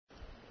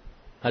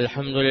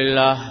الحمد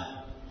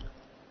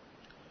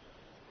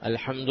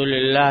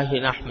لله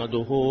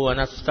نحمده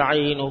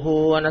ونستعينه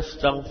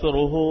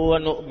ونستغفره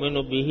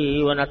ونؤمن به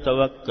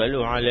ونتوكل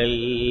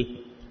عليه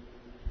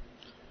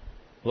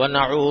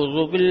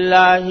ونعوذ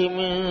بالله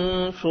من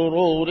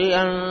شرور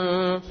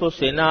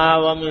أنفسنا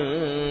ومن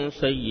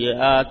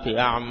سيئات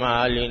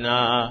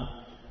أعمالنا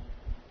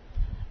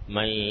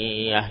من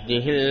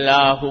يهده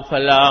الله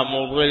فلا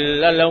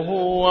مضل له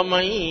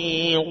ومن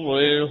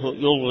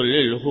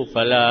يضلله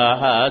فلا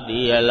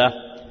هادي له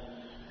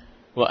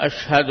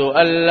وأشهد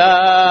أن لا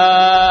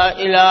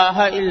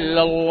إله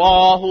إلا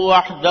الله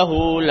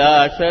وحده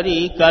لا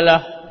شريك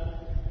له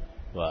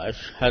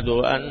وأشهد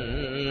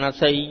أن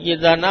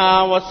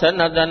سيدنا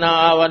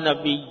وسندنا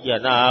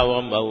ونبينا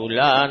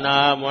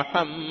ومولانا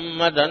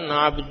محمدا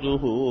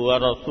عبده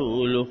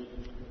ورسوله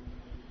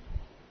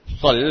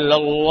صلى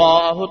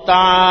الله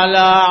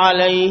تعالى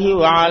عليه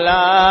وعلى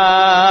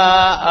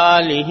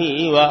آله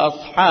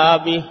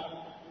وأصحابه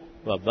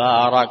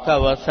وبارك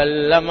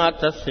وسلم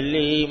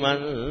تسليما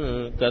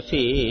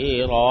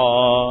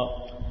كثيرا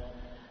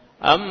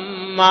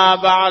أما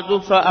بعد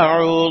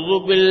فأعوذ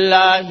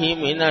بالله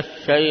من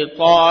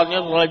الشيطان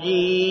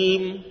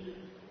الرجيم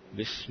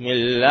بسم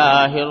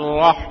الله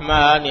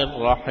الرحمن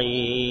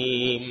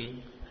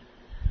الرحيم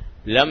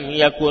لم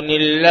يكن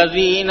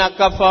الذين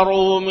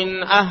كفروا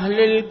من أهل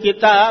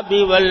الكتاب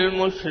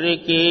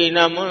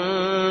والمشركين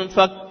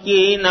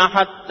منفكين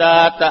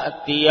حتى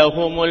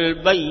تأتيهم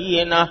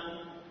البينة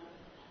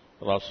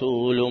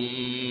رسول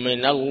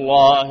من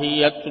الله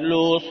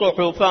يتلو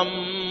صحفا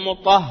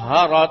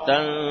مطهرة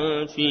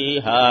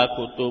فيها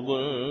كتب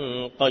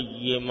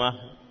قيمة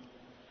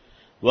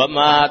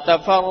وما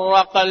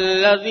تفرق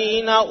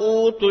الذين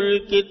أوتوا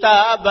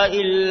الكتاب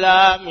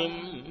إلا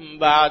من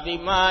بعد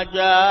ما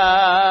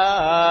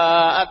جاءتهم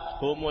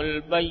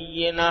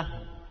البينة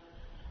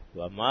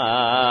وما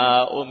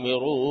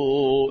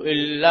أمروا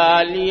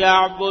إلا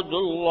ليعبدوا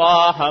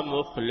الله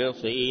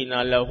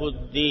مخلصين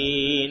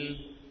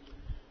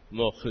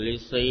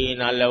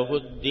له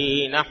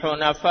الدين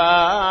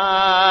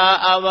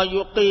حنفاء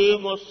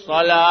ويقيموا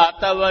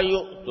الصلاة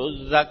ويؤتوا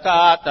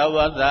الزكاة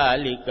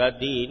وذلك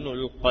دين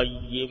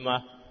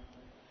القيمة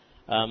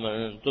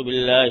آمنت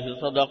بالله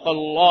صدق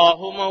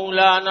الله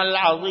مولانا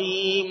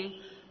العظيم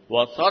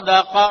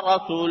وصدق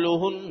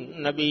رسوله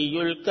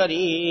النبي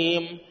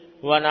الكريم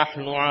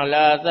ونحن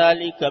على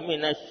ذلك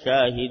من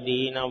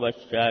الشاهدين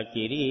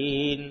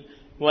والشاكرين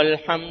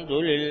والحمد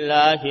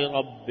لله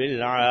رب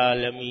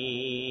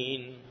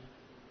العالمين.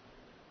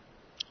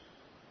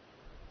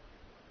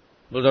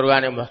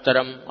 بزرگان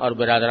محترم اور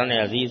برادران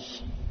عزیز،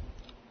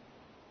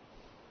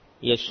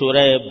 یہ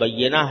سورہ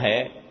بینہ ہے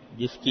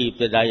جس کی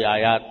ابتدائی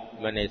آیات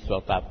میں نے اس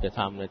وقت آپ کے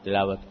سامنے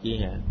تلاوت کی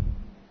ہیں،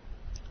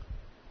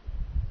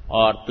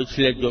 اور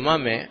پچھلے جمعہ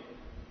میں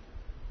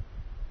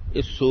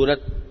اس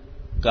سورت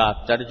کا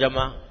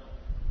ترجمہ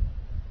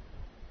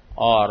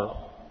اور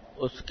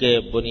اس کے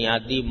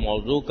بنیادی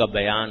موضوع کا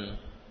بیان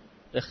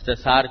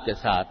اختصار کے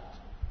ساتھ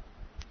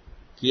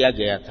کیا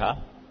گیا تھا،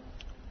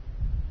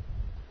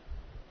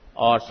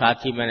 اور ساتھ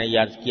ہی میں نے یہ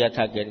عرض کیا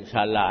تھا کہ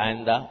انشاءاللہ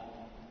آئندہ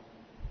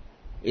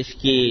اس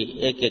کی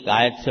ایک ایک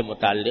آیت سے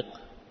متعلق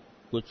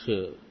کچھ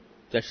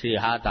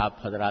تشریحات آپ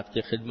حضرات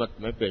کی خدمت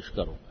میں پیش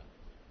کروں گا.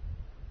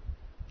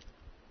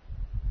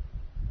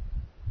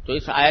 تو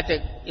اس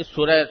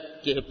سورہ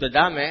کی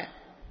ابتدا میں،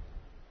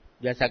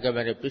 جیسا کہ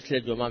میں نے پچھلے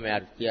جمعہ میں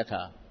عرض کیا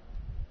تھا،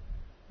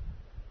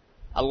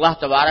 اللہ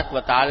تبارک و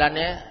تعالی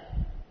نے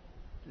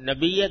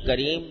نبی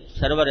کریم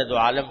سرور دو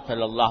عالم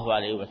صلی اللہ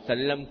علیہ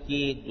وسلم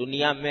کی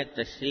دنیا میں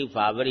تشریف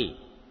آوری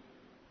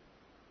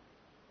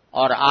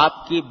اور آپ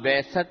کی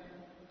بعثت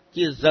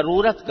کی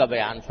ضرورت کا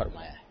بیان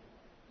فرمایا ہے،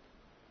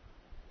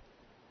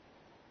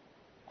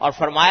 اور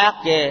فرمایا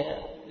کہ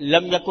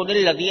لم یکن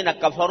الذین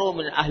کفروا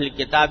من اہل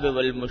الکتاب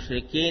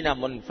والمشرکین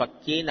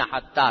منفکین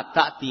حتی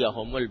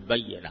تأتیہم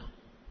البینہ.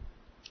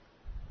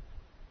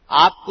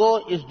 آپ کو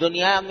اس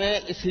دنیا میں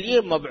اس لیے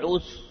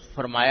مبعوث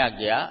فرمایا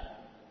گیا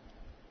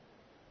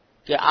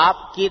کہ آپ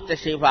کی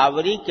تشریف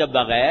آوری کے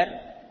بغیر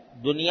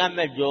دنیا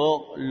میں جو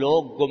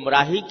لوگ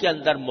گمراہی کے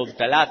اندر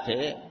مبتلا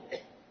تھے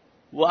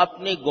وہ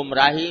اپنی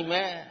گمراہی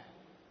میں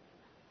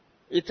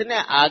اتنے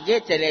آگے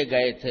چلے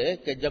گئے تھے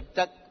کہ جب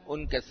تک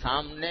ان کے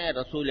سامنے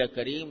رسول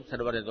کریم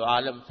سرور دو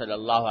عالم صلی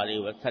اللہ علیہ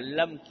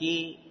وسلم کی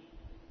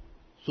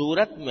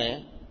صورت میں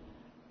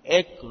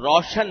ایک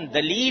روشن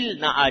دلیل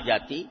نہ آ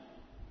جاتی،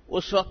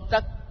 اس وقت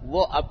تک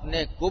وہ اپنے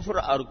کفر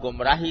اور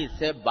گمراہی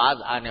سے باز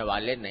آنے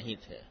والے نہیں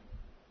تھے.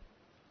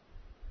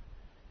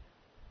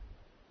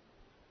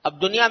 اب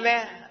دنیا میں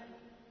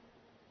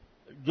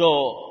جو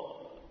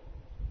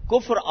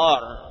کفر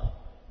اور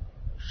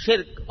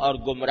شرک اور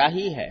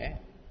گمراہی ہے،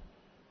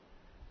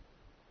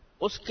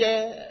 اس کے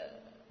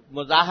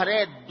مظاہرے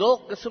دو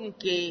قسم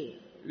کے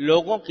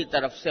لوگوں کی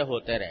طرف سے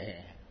ہوتے رہے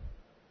ہیں.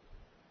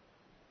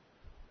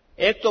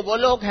 ایک تو وہ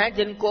لوگ ہیں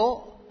جن کو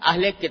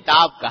اہل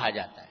کتاب کہا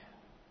جاتا ہے.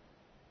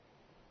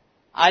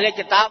 اہل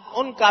کتاب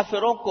ان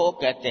کافروں کو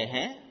کہتے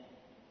ہیں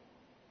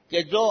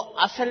کہ جو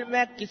اصل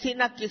میں کسی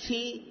نہ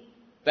کسی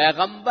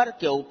پیغمبر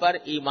کے اوپر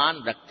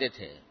ایمان رکھتے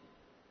تھے،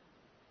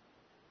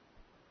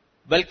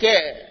 بلکہ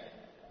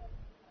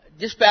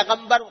جس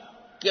پیغمبر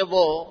کے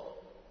وہ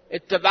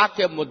اتباع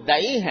کے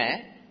مدعی ہیں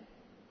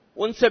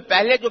ان سے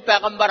پہلے جو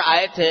پیغمبر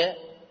آئے تھے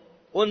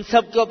ان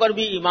سب کے اوپر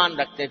بھی ایمان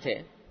رکھتے تھے،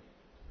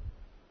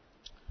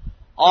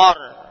 اور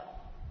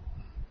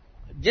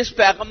جس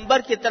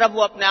پیغمبر کی طرف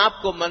وہ اپنے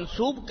آپ کو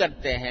منسوب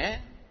کرتے ہیں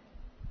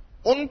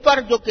ان پر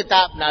جو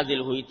کتاب نازل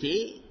ہوئی تھی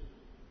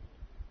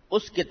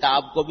اس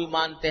کتاب کو بھی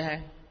مانتے ہیں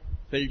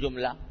فی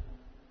الجملہ،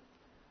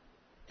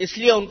 اس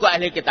لیے ان کو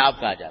اہل کتاب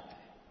کہا جاتا ہے۔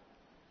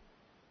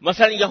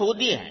 مثلا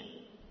یہودی ہیں،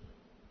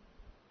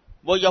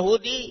 وہ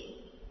یہودی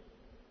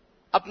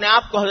اپنے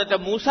آپ کو حضرت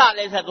موسیٰ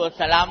علیہ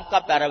السلام کا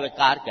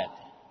پیروکار کہتے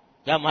ہیں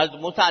کہ ہم حضرت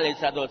موسیٰ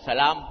علیہ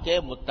السلام کے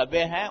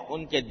متبع ہیں،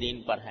 ان کے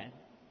دین پر ہیں،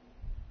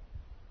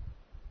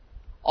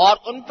 اور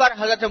ان پر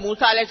حضرت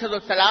موسیٰ علیہ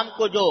السلام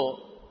کو جو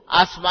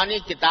آسمانی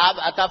کتاب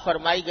عطا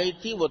فرمائی گئی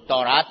تھی وہ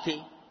تورات تھی،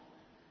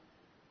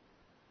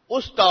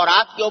 اس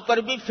تورات کے اوپر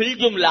بھی فی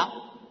الجملہ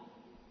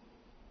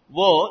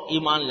وہ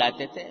ایمان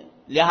لاتے تھے،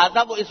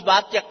 لہذا وہ اس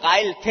بات کے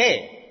قائل تھے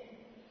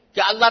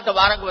کہ اللہ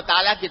تبارک و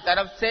تعالیٰ کی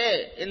طرف سے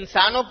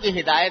انسانوں کی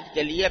ہدایت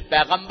کے لیے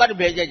پیغمبر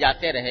بھیجے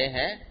جاتے رہے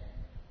ہیں،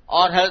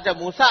 اور حضرت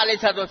موسیٰ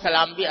علیہ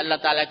السلام بھی اللہ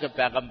تعالیٰ کے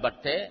پیغمبر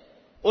تھے،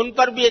 ان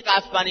پر بھی ایک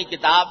آسمانی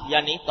کتاب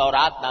یعنی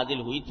تورات نازل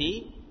ہوئی تھی،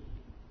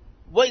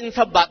 وہ ان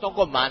سب باتوں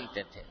کو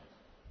مانتے تھے۔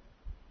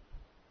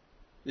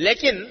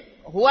 لیکن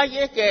ہوا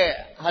یہ کہ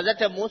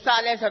حضرت موسیٰ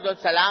علیہ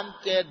السلام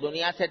کے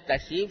دنیا سے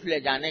تشریف لے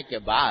جانے کے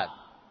بعد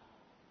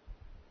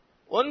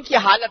ان کی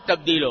حالت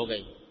تبدیل ہو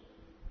گئی،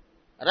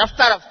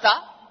 رفتہ رفتہ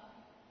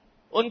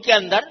ان کے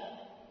اندر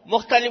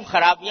مختلف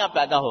خرابیاں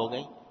پیدا ہو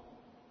گئیں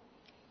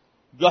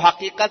جو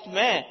حقیقت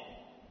میں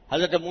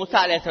حضرت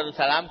موسیٰ علیہ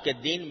السلام کے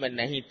دین میں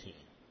نہیں تھی۔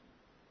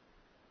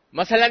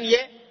 مثلا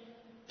یہ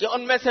کہ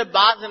ان میں سے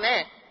بعض نے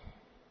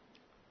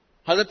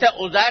حضرت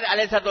عزیر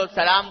علیہ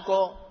السلام کو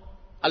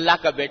اللہ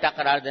کا بیٹا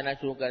قرار دینا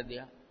شروع کر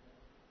دیا،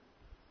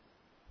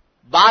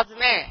 بعض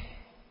نے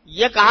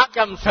یہ کہا کہ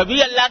ہم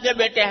سبھی اللہ کے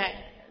بیٹے ہیں،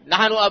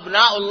 نحن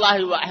ابناء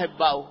اللہ و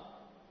احباؤ،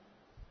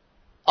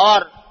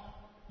 اور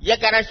یہ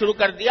کہنا شروع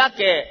کر دیا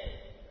کہ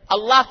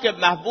اللہ کے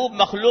محبوب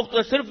مخلوق تو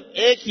صرف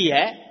ایک ہی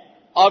ہے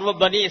اور وہ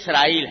بنی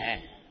اسرائیل ہیں،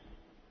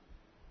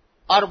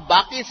 اور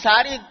باقی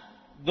ساری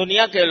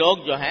دنیا کے لوگ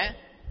جو ہیں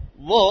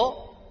وہ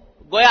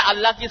گویا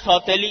اللہ کے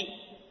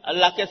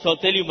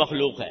سوتیلی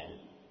مخلوق ہے۔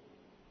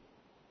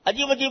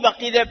 عجیب عجیب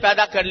عقیدے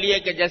پیدا کر لیے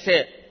کہ جیسے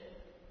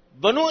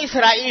بنو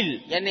اسرائیل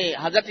یعنی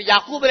حضرت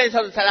یعقوب علیہ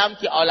السلام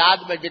کی اولاد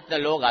میں جتنے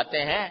لوگ آتے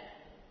ہیں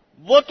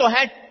وہ تو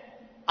ہیں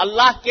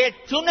اللہ کے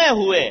چنے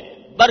ہوئے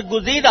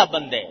برگزیدہ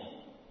بندے،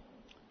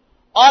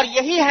 اور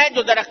یہی ہیں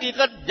جو در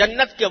حقیقت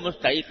جنت کے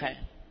مستحق ہیں،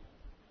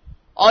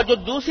 اور جو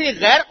دوسری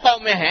غیر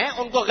قومیں ہیں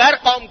ان کو غیر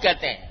قوم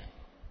کہتے ہیں۔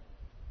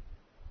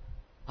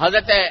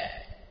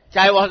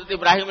 چاہے وہ حضرت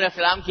ابراہیم علیہ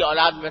السلام کی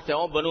اولاد میں سے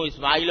ہوں، بنو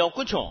اسماعیل ہوں،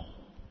 کچھ ہوں،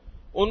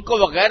 ان کو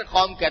وہ غیر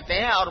قوم کہتے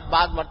ہیں، اور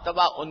بعض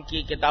مرتبہ ان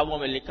کی کتابوں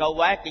میں لکھا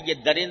ہوا ہے کہ یہ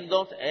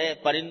درندوں سے،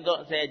 پرندوں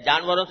سے،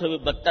 جانوروں سے بھی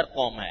بدتر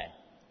قوم ہے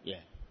یہ،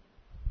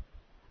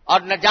 اور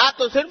نجات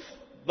تو صرف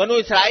بنو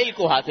اسرائیل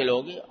کو حاصل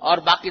ہوگی، اور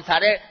باقی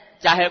سارے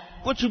چاہے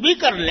کچھ بھی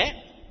کر لیں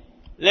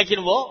لیکن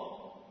وہ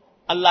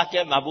اللہ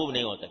کے محبوب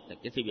نہیں ہو سکتے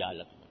کسی بھی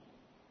حالت میں۔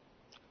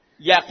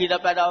 یہ عقیدہ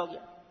پیدا ہو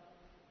گیا،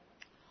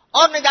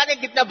 اور نہ جانے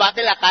کتنے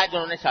باطل عقائد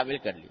انہوں نے شامل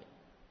کر لیے،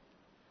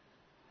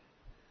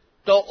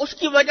 تو اس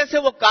کی وجہ سے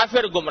وہ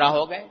کافر گمراہ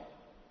ہو گئے،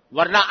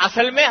 ورنہ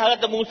اصل میں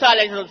حضرت موسیٰ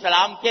علیہ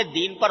السلام کے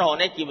دین پر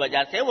ہونے کی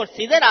وجہ سے وہ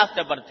سیدھے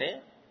راستے پر تھے،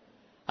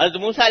 حضرت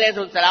موسیٰ علیہ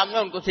السلام نے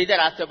ان کو سیدھے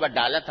راستے پر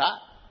ڈالا تھا،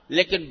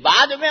 لیکن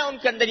بعد میں ان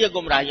کے اندر یہ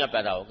گمراہیاں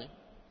پیدا ہو گئیں۔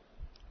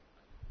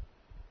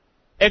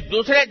 ایک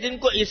دوسرے جن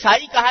کو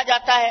عیسائی کہا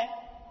جاتا ہے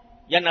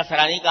یا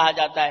نصرانی کہا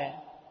جاتا ہے،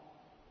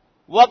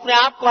 وہ اپنے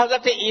آپ کو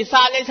حضرت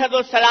عیسیٰ علیہ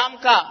السلام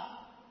کا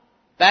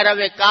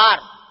پیروکار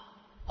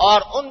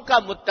اور ان کا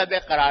متبع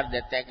قرار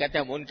دیتے ہیں، کہتے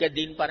ہیں ہم ان کے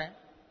دین پر ہیں،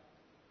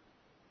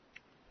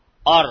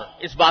 اور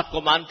اس بات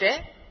کو مانتے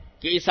ہیں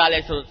کہ عیسیٰ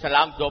علیہ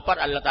السلام کے اوپر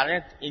اللہ تعالیٰ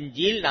نے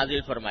انجیل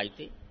نازل فرمائی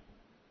تھی،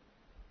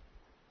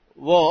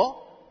 وہ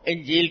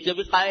انجیل کے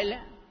بھی قائل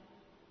ہیں۔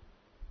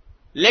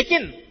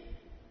 لیکن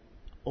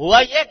ہوا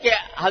یہ کہ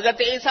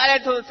حضرت عیسیٰ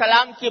علیہ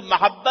السلام کی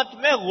محبت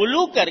میں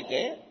غلو کر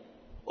کے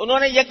انہوں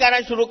نے یہ کہنا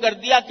شروع کر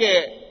دیا کہ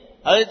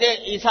حضرت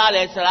عیسیٰ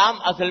علیہ السلام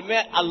اصل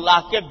میں اللہ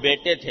کے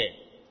بیٹے تھے،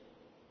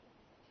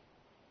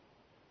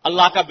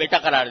 اللہ کا بیٹا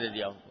قرار دے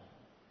دیا ان کو،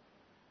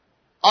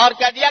 اور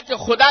کہہ دیا کہ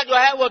خدا جو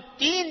ہے وہ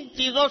 3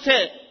 چیزوں سے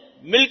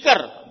مل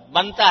کر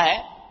بنتا ہے،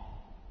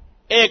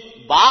 ایک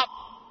باپ،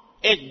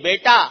 ایک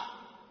بیٹا،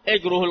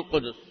 ایک روح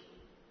القدس،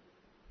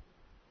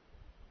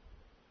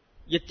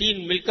 یہ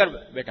 3 مل کر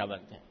بیٹا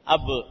بنتے ہیں۔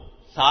 اب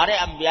سارے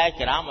انبیاء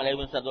کرام علیہ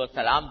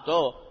السلام تو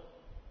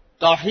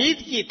توحید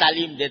کی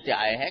تعلیم دیتے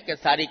آئے ہیں کہ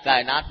ساری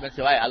کائنات میں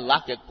سوائے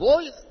اللہ کے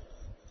کوئی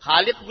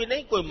خالق بھی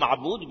نہیں، کوئی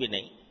معبود بھی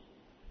نہیں۔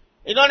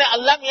 انہوں نے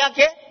اللہ میاں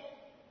کے،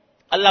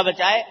 اللہ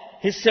بچائے،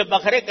 حصے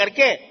بکھرے کر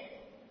کے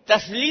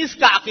تثلیث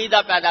کا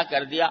عقیدہ پیدا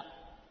کر دیا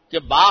کہ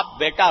باپ،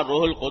 بیٹا،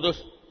 روح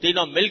القدس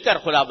تینوں مل کر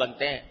خدا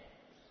بنتے ہیں۔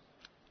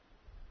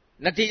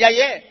 نتیجہ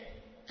یہ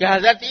کہ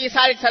حضرت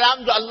عیسیٰ علیہ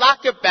السلام جو اللہ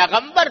کے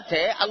پیغمبر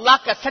تھے، اللہ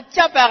کا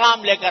سچا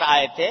پیغام لے کر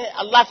آئے تھے،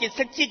 اللہ کی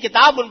سچی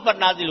کتاب ان پر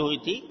نازل ہوئی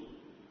تھی،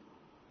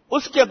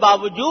 اس کے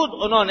باوجود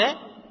انہوں نے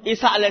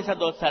عیسیٰ علیہ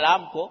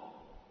السلام کو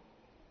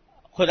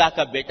خدا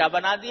کا بیٹا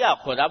بنا دیا،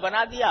 خدا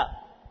بنا دیا.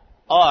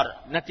 اور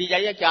نتیجہ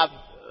یہ کہ آپ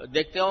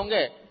دیکھتے ہوں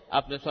گے،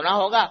 آپ نے سنا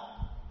ہوگا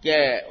کہ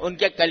ان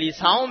کے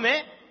کلیساؤں میں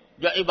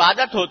جو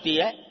عبادت ہوتی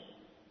ہے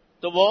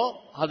تو وہ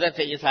حضرت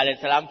عیسیٰ علیہ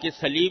السلام کی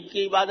صلیب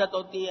کی عبادت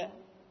ہوتی ہے.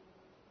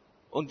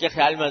 ان کے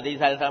خیال میں حضرت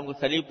عیسیٰ علیہ السلام کو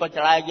صلیب پر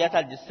چڑھایا گیا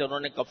تھا، جس سے انہوں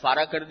نے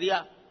کفارہ کر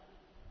دیا،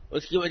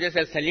 اس کی وجہ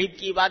سے صلیب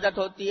کی عبادت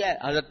ہوتی ہے.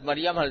 حضرت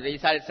مریم، حضرت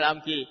عیسیٰ علیہ السلام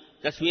کی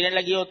تصویریں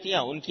لگی ہوتی ہیں،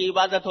 ان کی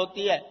عبادت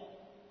ہوتی ہے.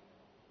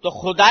 تو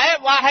خدائے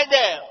واحد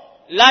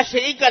لا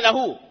شریک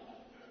لہ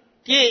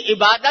کی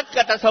عبادت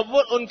کا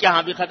تصور ان کے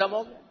ہاں بھی ختم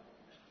ہو گیا.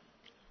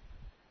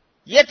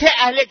 یہ تھے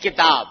اہل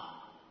کتاب.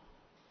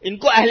 ان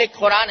کو اہل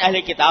قرآن،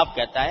 اہل کتاب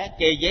کہتا ہے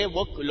کہ یہ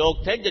وہ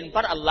لوگ تھے جن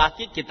پر اللہ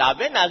کی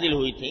کتابیں نازل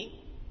ہوئی تھیں،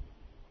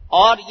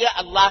 اور یہ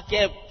اللہ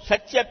کے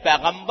سچے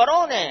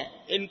پیغمبروں نے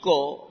ان کو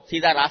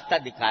سیدھا راستہ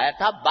دکھایا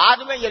تھا. بعد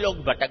میں یہ لوگ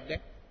بھٹک گئے.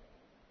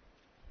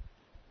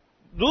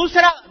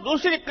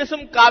 دوسری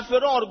قسم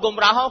کافروں اور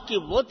گمراہوں کی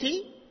وہ تھی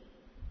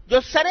جو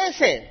سرے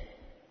سے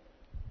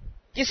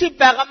کسی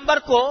پیغمبر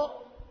کو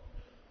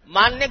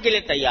ماننے کے لیے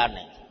تیار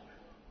نہیں تھے،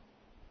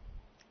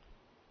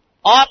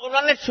 اور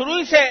انہوں نے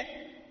شروع سے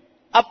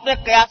اپنے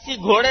قیاسی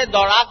گھوڑے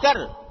دوڑا کر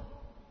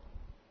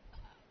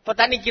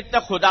پتہ نہیں کتنے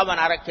خدا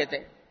بنا رکھے تھے.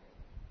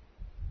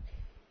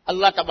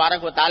 اللہ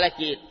تبارک و تعالیٰ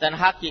کی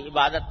تنہا کی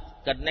عبادت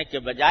کرنے کے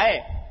بجائے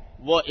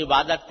وہ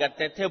عبادت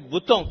کرتے تھے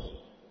بتوں کی.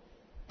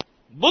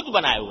 بت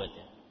بنائے ہوئے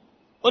تھے،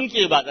 ان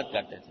کی عبادت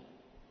کرتے تھے،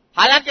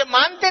 حالانکہ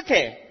مانتے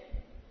تھے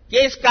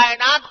کہ اس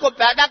کائنات کو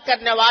پیدا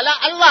کرنے والا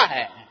اللہ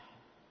ہے.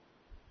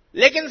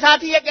 لیکن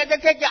ساتھ ہی یہ کہتے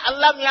تھے کہ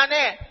اللہ میاں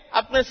نے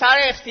اپنے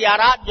سارے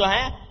اختیارات جو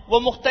ہیں وہ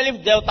مختلف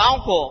دیوتاؤں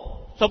کو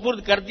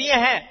سپرد کر دیے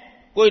ہیں.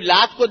 کوئی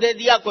لات کو دے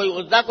دیا، کوئی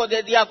عزا کو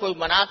دے دیا، کوئی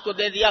منات کو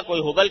دے دیا،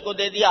 کوئی حبل کو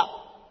دے دیا.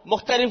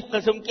 مختلف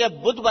قسم کے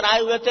بت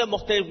بنائے ہوئے تھے،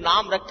 مختلف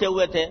نام رکھے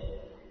ہوئے تھے.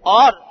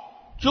 اور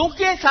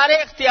چونکہ سارے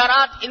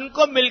اختیارات ان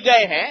کو مل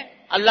گئے ہیں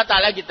اللہ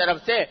تعالیٰ کی طرف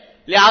سے،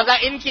 لہذا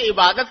ان کی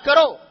عبادت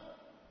کرو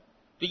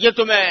تو یہ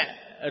تمہیں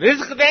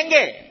رزق دیں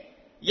گے،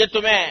 یہ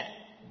تمہیں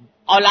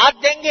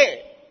اولاد دیں گے،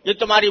 یہ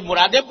تمہاری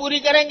مرادیں پوری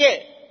کریں گے،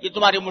 یہ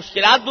تمہاری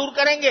مشکلات دور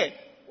کریں گے.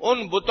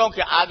 ان بتوں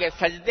کے آگے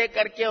سجدے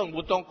کر کے، ان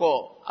بتوں کو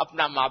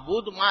اپنا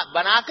معبود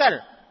بنا کر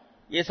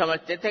یہ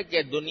سمجھتے تھے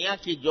کہ دنیا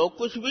کی جو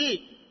کچھ بھی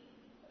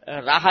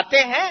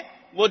راحتیں ہیں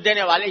وہ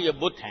دینے والے یہ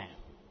بت ہیں.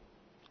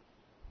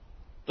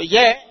 تو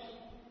یہ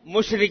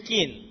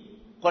مشرکین،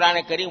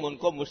 قرآن کریم ان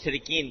کو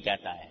مشرکین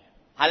کہتا ہے.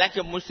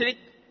 حالانکہ مشرک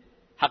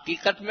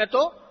حقیقت میں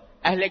تو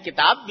اہل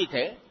کتاب بھی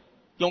تھے،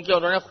 کیونکہ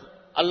انہوں نے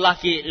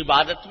اللہ کی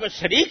عبادت میں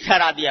شریک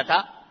ٹھہرا دیا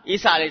تھا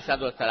عیسیٰ علیہ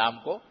السلام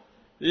کو.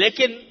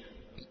 لیکن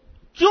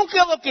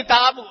چونکہ وہ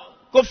کتاب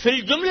کو فی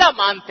الجملہ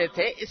مانتے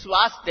تھے، اس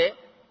واسطے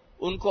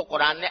ان کو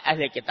قرآن نے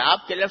اہل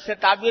کتاب کے لفظ سے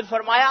تعبیر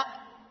فرمایا.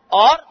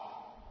 اور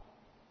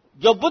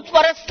جو بت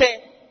پرست تھے،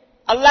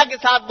 اللہ کے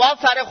ساتھ بہت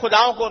سارے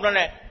خداؤں کو انہوں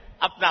نے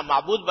اپنا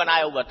معبود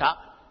بنایا ہوا تھا،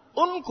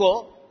 ان کو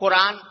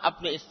قرآن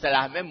اپنی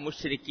اصطلاح میں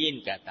مشرکین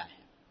کہتا ہے.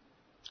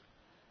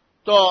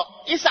 تو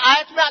اس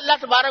آیت میں اللہ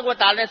تبارک و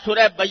تعالی نے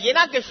سورہ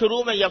بینہ کے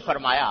شروع میں یہ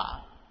فرمایا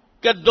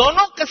کہ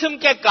دونوں قسم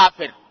کے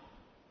کافر،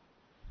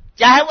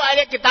 چاہے وہ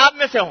اہل کتاب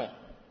میں سے ہوں،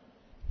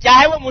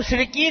 چاہے وہ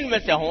مشرکین میں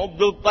سے ہوں،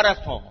 بت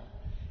پرست ہوں،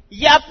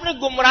 یہ اپنی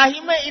گمراہی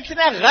میں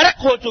اتنے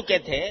غرق ہو چکے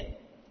تھے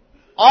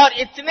اور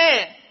اتنے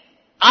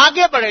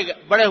آگے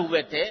بڑھے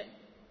ہوئے تھے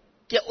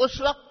کہ اس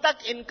وقت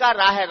تک ان کا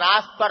راہ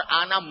راست پر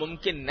آنا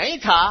ممکن نہیں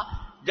تھا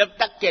جب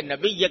تک کہ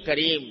نبی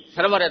کریم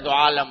سرور دو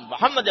عالم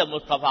محمد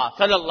مصطفیٰ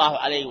صلی اللہ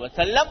علیہ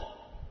وسلم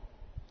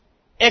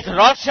ایک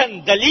روشن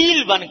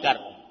دلیل بن کر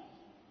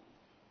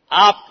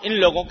آپ ان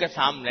لوگوں کے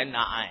سامنے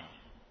نہ آئیں.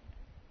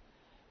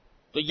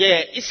 تو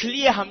یہ اس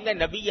لیے ہم نے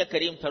نبی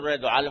کریم سرور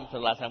دو عالم صلی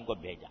اللہ علیہ وسلم کو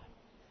بھیجا.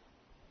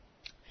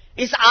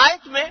 اس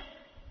آیت میں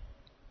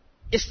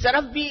اس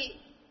طرف بھی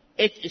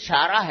ایک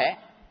اشارہ ہے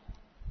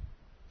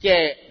کہ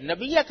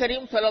نبی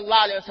کریم صلی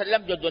اللہ علیہ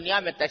وسلم جو دنیا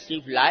میں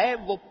تشریف لائے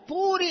وہ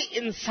پوری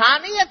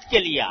انسانیت کے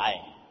لیے آئے،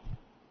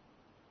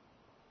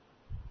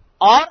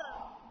 اور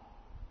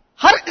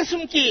ہر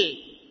قسم کی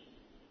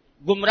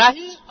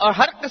گمراہی اور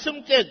ہر قسم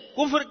کے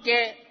کفر کے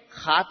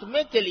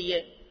خاتمے کے لیے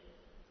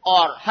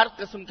اور ہر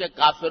قسم کے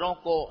کافروں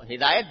کو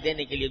ہدایت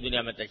دینے کے لیے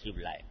دنیا میں تشریف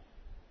لائے.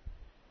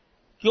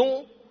 کیوں؟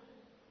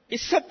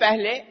 اس سے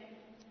پہلے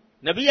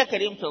نبی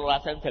کریم صلی اللہ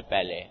علیہ وسلم سے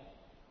پہلے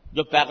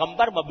جو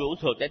پیغمبر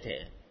مبعوث ہوتے تھے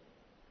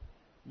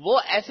وہ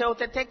ایسے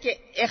ہوتے تھے کہ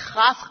ایک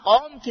خاص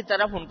قوم کی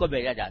طرف ان کو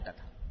بھیجا جاتا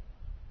تھا.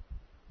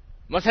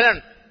 مثلا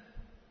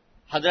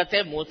حضرت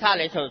موسیٰ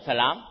علیہ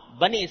السلام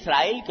بنی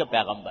اسرائیل کے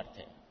پیغمبر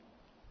تھے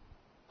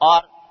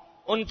اور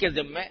ان کے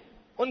ذمے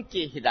ان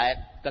کی ہدایت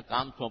کا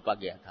کام سونپا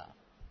گیا تھا.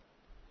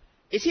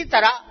 اسی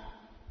طرح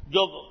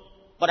جو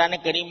قرآن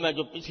کریم میں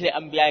جو پچھلے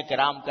انبیاء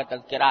کرام کا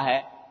تذکرہ ہے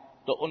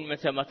تو ان میں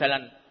سے مثلا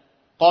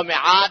قوم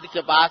عاد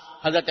کے پاس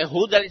حضرت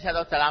ہود علیہ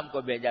السلام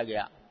کو بھیجا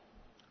گیا.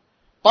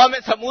 قوم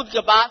سمود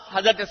کے پاس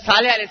حضرت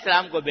صالح علیہ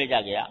السلام کو بھیجا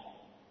گیا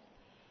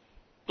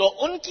تو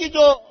ان کی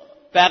جو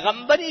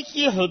پیغمبری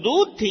کی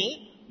حدود تھیں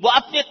وہ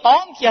اپنی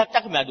قوم کی حد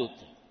تک محدود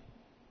تھی.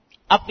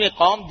 اپنی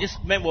قوم جس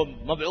میں وہ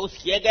مبعوث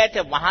کیے گئے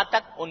تھے وہاں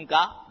تک ان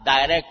کا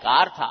دائرہ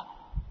کار تھا،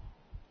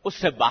 اس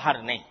سے باہر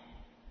نہیں.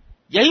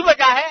 یہی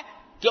وجہ ہے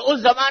کہ اس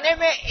زمانے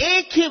میں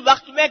ایک ہی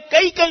وقت میں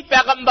کئی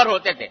پیغمبر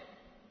ہوتے تھے.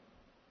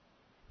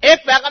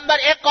 ایک پیغمبر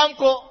ایک قوم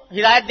کو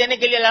ہدایت دینے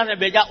کے لیے اللہ نے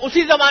بھیجا،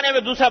 اسی زمانے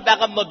میں دوسرا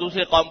پیغمبر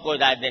دوسری قوم کو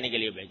ہدایت دینے کے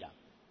لیے بھیجا،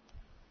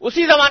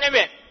 اسی زمانے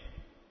میں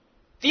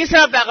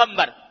تیسرا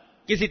پیغمبر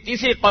کسی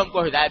تیسری قوم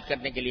کو ہدایت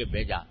کرنے کے لیے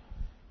بھیجا.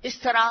 اس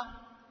طرح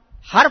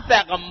ہر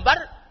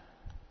پیغمبر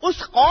اس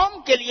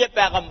قوم کے لیے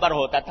پیغمبر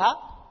ہوتا تھا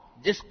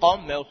جس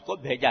قوم میں اس کو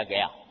بھیجا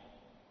گیا.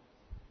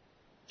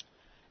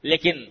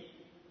 لیکن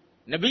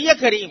نبی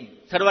کریم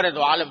سرور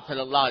دو عالم صلی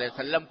اللہ علیہ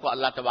وسلم کو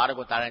اللہ تبارک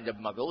و تعالی نے جب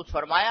مبعوث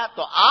فرمایا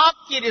تو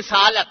آپ کی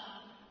رسالت،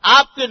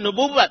 آپ کی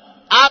نبوت،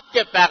 آپ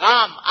کے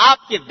پیغام،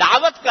 آپ کی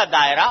دعوت کا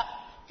دائرہ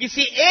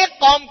کسی ایک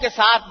قوم کے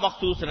ساتھ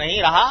مخصوص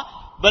نہیں رہا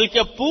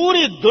بلکہ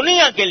پوری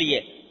دنیا کے لیے،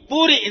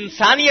 پوری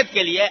انسانیت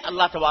کے لیے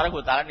اللہ تبارک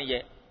و تعالی نے یہ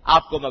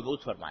آپ کو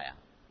مبعوث فرمایا.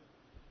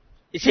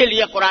 اسی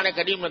لیے قرآن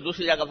کریم نے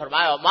دوسری جگہ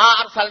فرمایا ما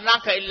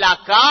ارسلناک الا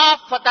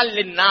کافۃ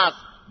للناس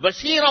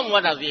بشیرا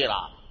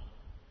ونذیرا،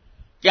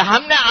 کہ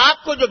ہم نے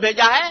آپ کو جو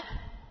بھیجا ہے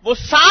وہ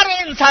سارے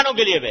انسانوں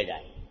کے لیے بھیجا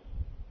ہے،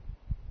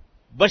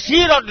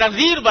 بشیر اور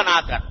نذیر بنا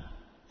کر،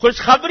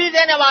 خوشخبری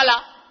دینے والا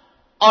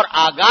اور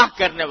آگاہ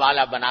کرنے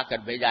والا بنا کر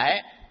بھیجا ہے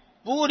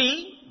پوری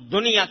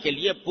دنیا کے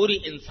لیے، پوری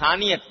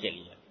انسانیت کے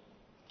لیے.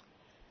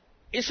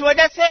 اس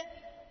وجہ سے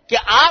کہ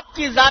آپ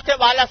کی ذات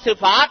والا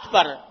صفات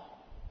پر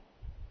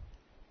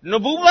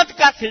نبوت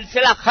کا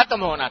سلسلہ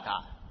ختم ہونا تھا.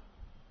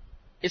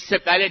 اس سے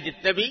پہلے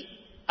جتنے بھی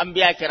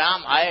انبیاء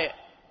کرام آئے،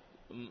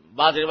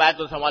 بعض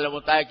روایتوں سے معلوم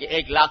ہوتا ہے کہ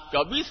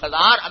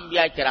 1,24,000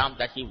 انبیاء کرام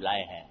تشریف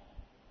لائے ہیں.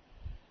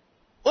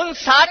 ان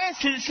سارے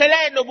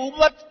سلسلے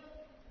نبوت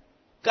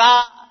کا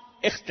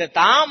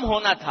اختتام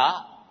ہونا تھا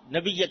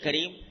نبی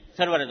کریم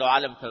سرور دو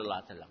عالم صلی اللہ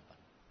علیہ وسلم پر.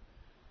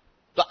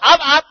 تو اب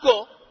آپ کو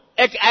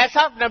ایک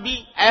ایسا نبی،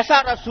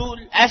 ایسا رسول،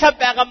 ایسا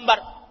پیغمبر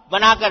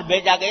بنا کر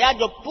بھیجا گیا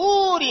جو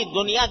پوری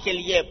دنیا کے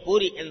لیے،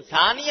 پوری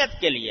انسانیت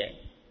کے لیے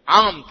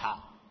عام تھا،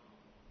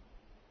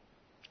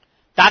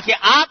 تاکہ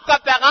آپ کا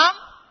پیغام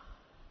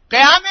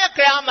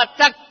قیامت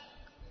تک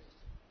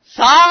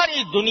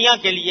ساری دنیا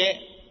کے لیے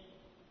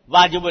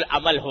واجب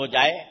العمل ہو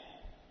جائے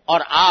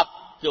اور آپ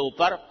کے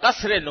اوپر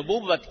قصر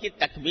نبوت کی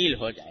تکمیل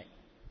ہو جائے.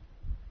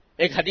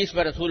 ایک حدیث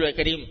میں رسول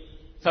کریم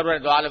سرور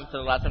دو عالم صلی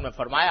اللہ علیہ وسلم نے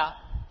فرمایا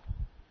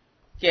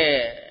کہ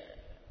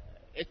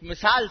ایک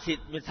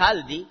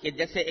مثال دی کہ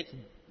جیسے ایک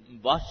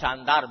بہت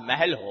شاندار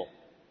محل ہو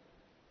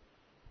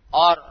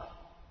اور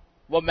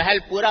وہ محل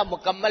پورا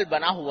مکمل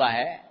بنا ہوا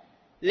ہے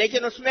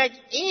لیکن اس میں ایک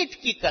اینٹ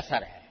کی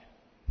کسر ہے،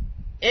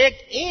 ایک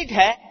اینٹ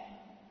ہے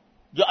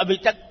جو ابھی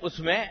تک اس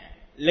میں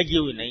لگی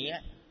ہوئی نہیں ہے.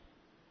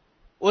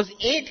 اس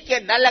اینٹ کے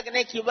نہ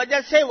لگنے کی وجہ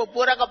سے وہ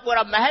پورا کا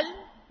پورا محل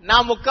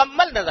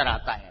نامکمل نظر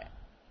آتا ہے.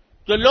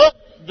 تو لوگ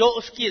جو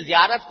اس کی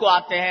زیارت کو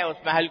آتے ہیں، اس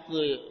محل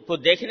کو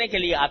دیکھنے کے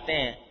لیے آتے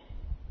ہیں،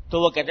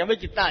 تو وہ کہتے ہیں بھائی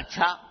کتنا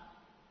اچھا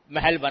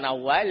محل بنا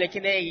ہوا ہے،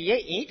 لیکن یہ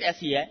اینٹ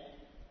ایسی ہے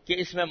کہ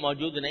اس میں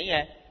موجود نہیں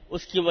ہے،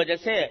 اس کی وجہ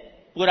سے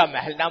پورا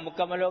محل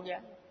نامکمل ہو گیا.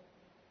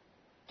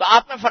 تو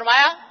آپ نے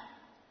فرمایا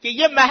کہ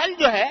یہ محل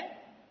جو ہے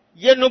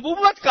یہ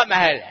نبوت کا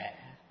محل ہے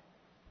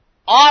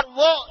اور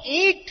وہ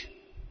اینٹ،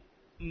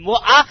 وہ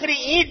آخری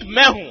اینٹ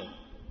میں ہوں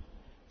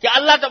کہ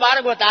اللہ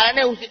تبارک و تعالی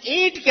نے اس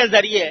اینٹ کے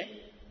ذریعے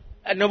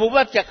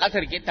نبوت کے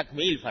قصر کی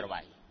تکمیل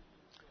فرمائی.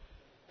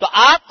 تو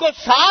آپ کو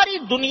ساری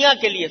دنیا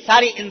کے لیے،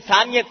 ساری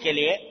انسانیت کے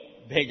لیے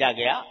بھیجا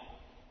گیا.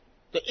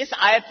 تو اس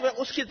آیت میں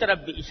اس کی طرف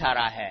بھی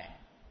اشارہ ہے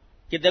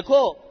کہ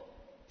دیکھو،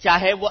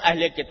 چاہے وہ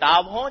اہل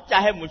کتاب ہوں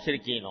چاہے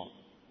مشرکین ہوں،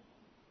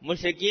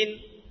 مشرکین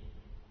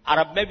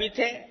عرب میں بھی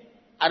تھے،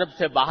 عرب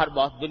سے باہر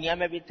بہت دنیا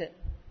میں بھی تھے،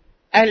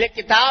 اہل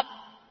کتاب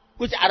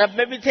کچھ عرب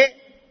میں بھی تھے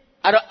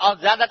اور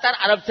زیادہ تر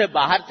عرب سے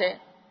باہر تھے.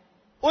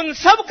 ان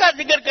سب کا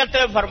ذکر کرتے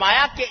ہوئے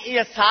فرمایا کہ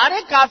یہ سارے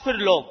کافر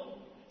لوگ،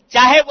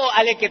 چاہے وہ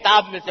اہل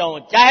کتاب میں سے ہوں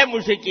چاہے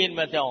مشرکین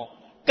میں سے ہوں،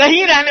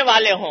 کہیں رہنے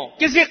والے ہوں،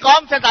 کسی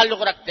قوم سے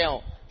تعلق رکھتے ہوں،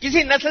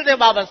 کسی نسل سے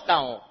وابستہ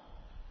ہوں،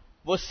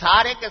 وہ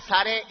سارے کے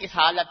سارے اس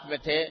حالت میں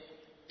تھے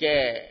کہ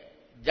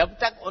جب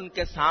تک ان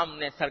کے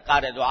سامنے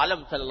سرکار دو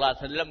عالم صلی اللہ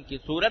علیہ وسلم کی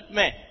صورت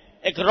میں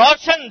ایک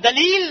روشن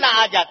دلیل نہ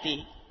آ جاتی،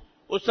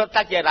 اس وقت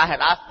تک یہ راہ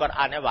راست پر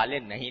آنے والے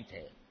نہیں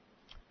تھے.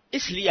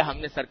 اس لیے ہم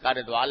نے سرکار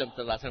دو عالم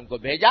صلی اللہ علیہ وسلم کو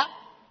بھیجا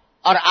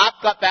اور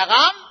آپ کا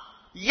پیغام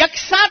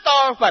یکساں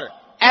طور پر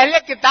اہل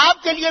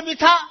کتاب کے لیے بھی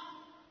تھا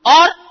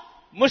اور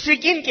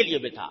مشرکین کے لیے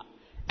بھی تھا.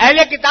 اہل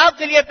کتاب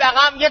کے لیے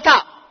پیغام یہ تھا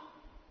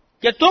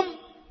کہ تم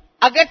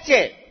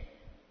اگرچہ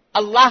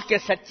اللہ کے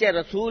سچے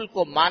رسول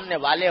کو ماننے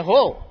والے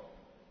ہو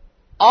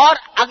اور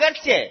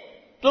اگرچہ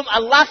تم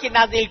اللہ کی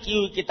نازل کی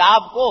ہوئی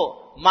کتاب کو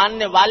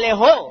ماننے والے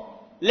ہو،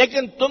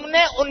 لیکن تم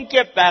نے ان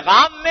کے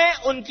پیغام میں،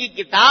 ان کی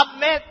کتاب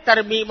میں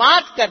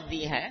ترمیمات کر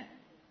دی ہیں،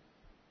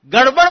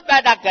 گڑبڑ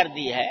پیدا کر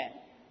دی ہے،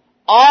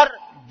 اور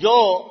جو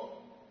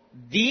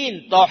دین،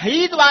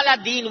 توحید والا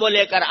دین وہ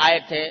لے کر آئے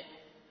تھے،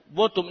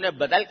 وہ تم نے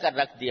بدل کر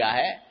رکھ دیا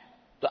ہے،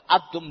 تو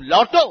اب تم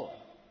لوٹو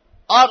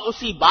اور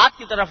اسی بات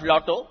کی طرف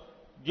لوٹو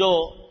جو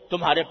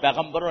تمہارے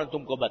پیغمبروں نے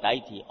تم کو بتائی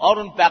تھی. اور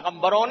ان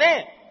پیغمبروں نے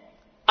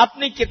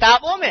اپنی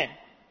کتابوں میں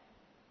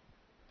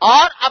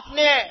اور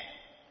اپنے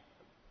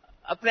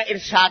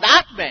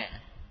ارشادات میں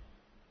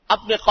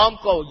اپنے قوم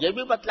کو یہ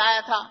بھی بتلایا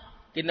تھا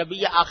کہ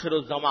نبی آخر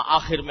الزمان،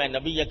 آخر میں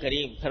نبی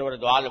کریم سرور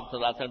دو عالم صلی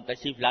اللہ علیہ وسلم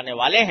تشریف لانے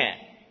والے ہیں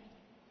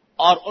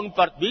اور ان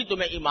پر بھی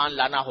تمہیں ایمان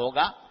لانا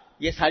ہوگا.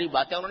 یہ ساری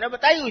باتیں انہوں نے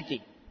بتائی ہوئی تھی،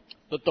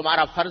 تو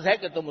تمہارا فرض ہے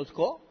کہ تم اس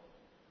کو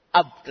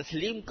اب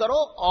تسلیم کرو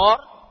اور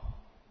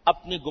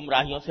اپنی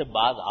گمراہیوں سے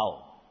باز آؤ.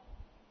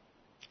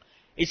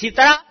 اسی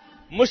طرح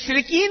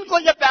مشرکین کو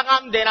یہ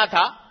پیغام دینا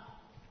تھا،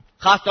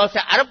 خاص طور سے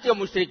عرب کے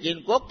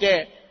مشرکین کو، کہ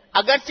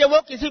اگرچہ وہ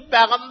کسی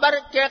پیغمبر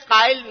کے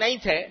قائل نہیں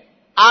تھے،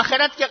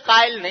 آخرت کے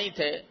قائل نہیں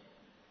تھے،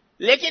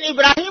 لیکن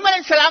ابراہیم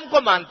علیہ السلام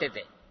کو مانتے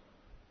تھے.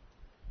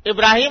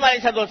 ابراہیم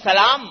علیہ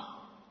السلام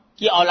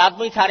کی اولاد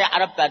میں سارے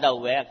عرب پیدا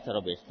ہوئے اکثر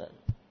و بیشتر،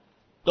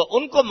 تو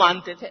ان کو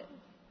مانتے تھے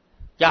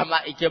کہ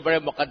ہمارے کے بڑے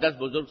مقدس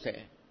بزرگ سے.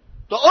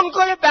 تو ان کو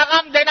یہ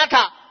پیغام دینا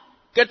تھا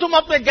کہ تم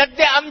اپنے جد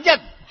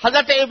امجد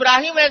حضرت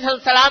ابراہیم علیہ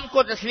السلام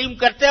کو تسلیم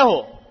کرتے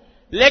ہو،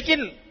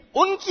 لیکن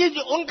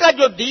ان کا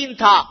جو دین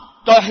تھا،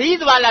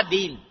 توحید والا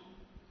دین،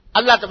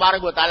 اللہ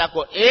تبارک و تعالیٰ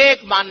کو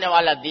ایک ماننے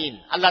والا دین،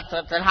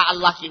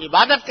 اللہ کی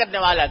عبادت کرنے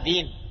والا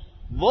دین،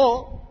 وہ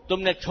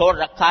تم نے چھوڑ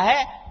رکھا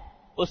ہے.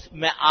 اس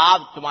میں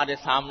آپ تمہارے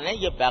سامنے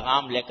یہ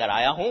پیغام لے کر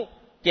آیا ہوں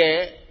کہ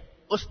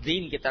اس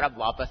دین کی طرف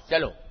واپس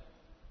چلو.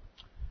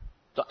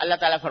 تو اللہ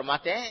تعالیٰ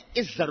فرماتے ہیں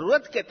اس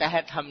ضرورت کے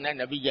تحت ہم نے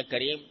نبی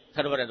کریم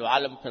سرور دو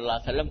عالم صلی اللہ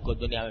علیہ وسلم کو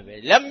دنیا میں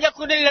بھیجا. لم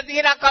یکن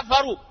الذین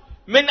کفروا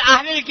من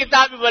اہل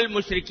الکتاب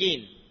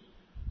والمشرکین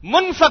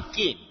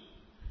منفکین،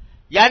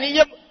 یعنی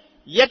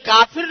یہ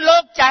کافر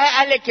لوگ چاہے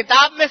اہل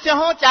کتاب میں سے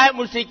ہوں چاہے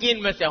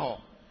مشرکین میں سے ہوں،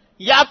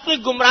 یہ اپنی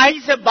گمراہی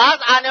سے باز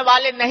آنے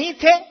والے نہیں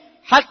تھے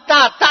حتی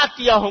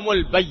تأتیہم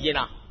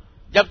البینہ،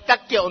 جب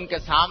تک کہ ان کے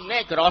سامنے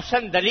ایک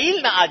روشن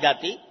دلیل نہ آ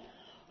جاتی.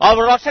 اور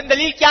روشن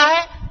دلیل کیا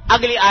ہے؟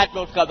 اگلی آیت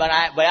میں اس کا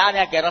بیان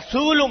ہے کہ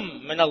رسول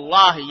من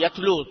اللہ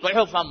یتلو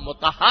صحفا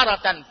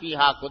مطہرۃ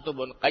فیہا کتب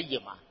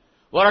قیمہ.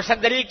 وہ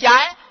روشن دلیل کیا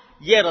ہے؟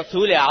 یہ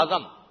رسول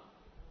اعظم،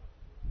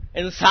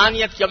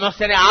 انسانیت کے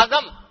محسن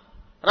اعظم،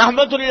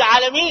 رحمت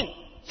للعالمین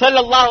صلی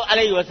اللہ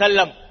علیہ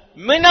وسلم،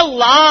 من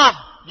اللہ،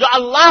 جو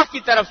اللہ کی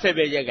طرف سے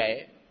بھیجے گئے،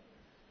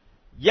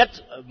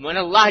 من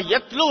اللہ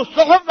یتلو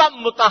صحفا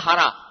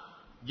مطہرہ،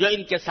 جو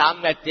ان کے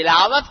سامنے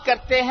تلاوت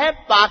کرتے ہیں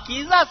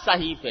پاکیزہ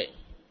صحیفے.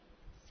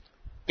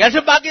 کیسے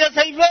پاکیزہ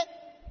صحیفے؟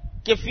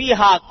 کہ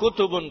فیہا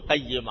کتب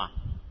قیمہ،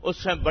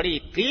 اس میں بڑی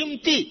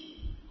قیمتی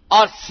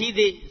اور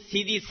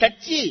سیدھی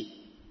سچی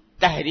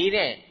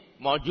تحریریں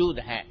موجود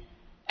ہیں.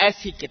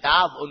 ایسی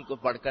کتاب ان کو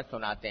پڑھ کر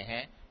سناتے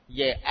ہیں.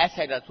 یہ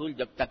ایسے رسول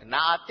جب تک نہ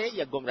آتے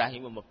یہ گمراہی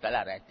میں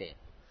مبتلا رہتے.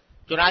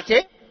 چنانچہ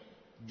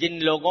جن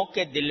لوگوں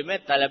کے دل میں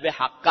طلب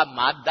حق کا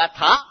مادہ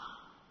تھا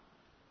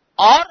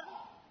اور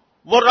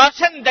وہ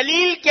روشن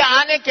دلیل کے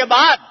آنے کے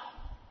بعد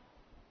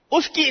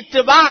اس کی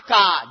اتباع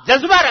کا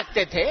جذبہ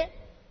رکھتے تھے،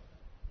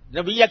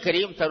 نبی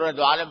کریم سرور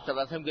دو عالم صلی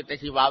اللہ علیہ وسلم کی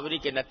تشریف آوری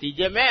کے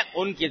نتیجے میں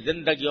ان کی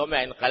زندگیوں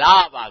میں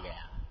انقلاب آ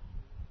گیا.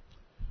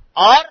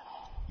 اور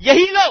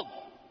یہی لوگ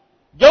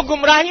جو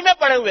گمراہی میں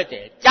پڑے ہوئے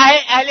تھے، چاہے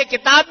اہل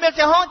کتاب میں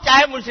سے ہوں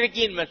چاہے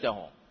مشرکین میں سے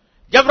ہوں،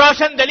 جب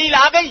روشن دلیل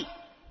آ گئی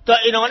تو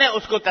انہوں نے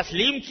اس کو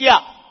تسلیم کیا،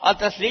 اور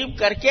تسلیم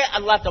کر کے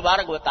اللہ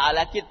تبارک و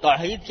تعالیٰ کی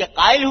توحید کے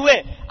قائل ہوئے،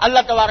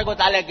 اللہ تبارک و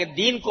تعالیٰ کے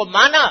دین کو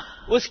مانا،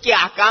 اس کے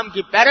احکام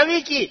کی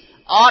پیروی کی،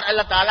 اور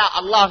اللہ تعالیٰ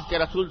اللہ کے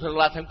رسول صلی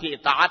اللہ علیہ وسلم کی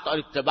اطاعت اور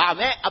اتباع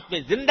میں اپنی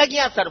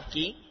زندگیاں صرف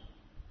کی.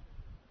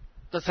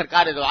 تو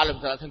سرکار دو عالم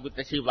صلی اللہ علیہ وسلم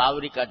کی تشریف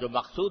آوری کا جو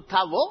مقصود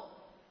تھا وہ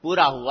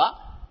پورا ہوا.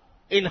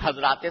 ان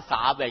حضرات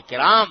صحابہ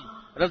کرام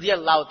رضی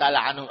اللہ تعالی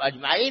عنہ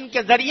اجمعین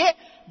کے ذریعے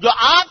جو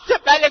آپ سے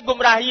پہلے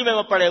گمراہی میں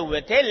وہ پڑے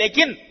ہوئے تھے،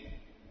 لیکن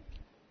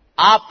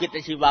آپ کی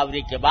تشریف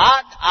آوری کے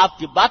بعد، آپ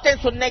کی باتیں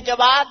سننے کے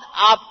بعد،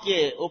 آپ کے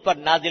اوپر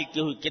نازل کی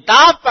ہوئی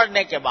کتاب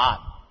پڑھنے کے بعد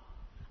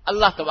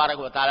اللہ تبارک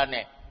و تعالی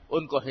نے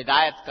ان کو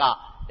ہدایت کا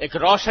ایک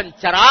روشن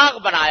چراغ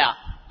بنایا.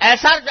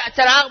 ایسا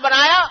چراغ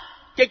بنایا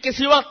کہ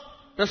کسی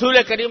وقت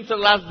رسول کریم صلی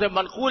اللہ علیہ وسلم سے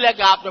منقول ہے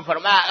کہ آپ نے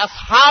فرمایا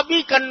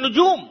اصحابی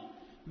کالنجوم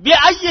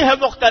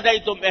بأیہم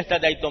اقتدیتم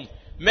اہتدیتم،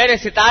 میرے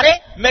ستارے،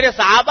 میرے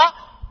صحابہ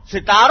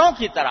ستاروں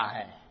کی طرح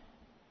ہیں،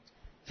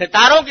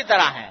 ستاروں کی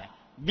طرح ہیں.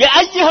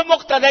 بأیہم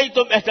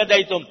اقتدیتم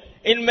اہتدیتم،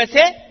 ان میں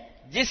سے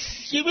جس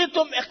کی بھی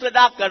تم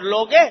اقتدا کر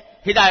لو گے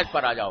ہدایت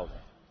پر آ جاؤ گے.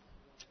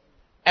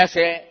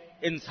 ایسے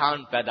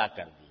انسان پیدا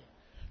کر دیے.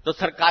 تو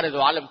سرکار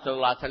دو عالم صلی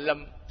اللہ علیہ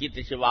وسلم کی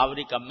تشریف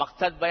آوری کا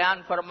مقصد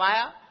بیان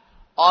فرمایا،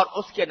 اور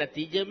اس کے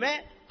نتیجے میں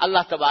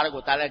اللہ تبارک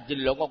و تعالیٰ جن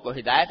لوگوں کو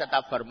ہدایت عطا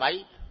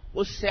فرمائی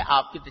اس سے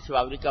آپ کی تشریف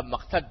آوری کا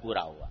مقصد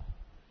پورا ہوا.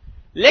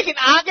 لیکن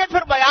آگے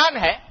پھر بیان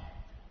ہے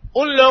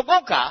ان لوگوں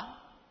کا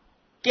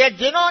کہ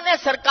جنہوں نے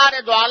سرکار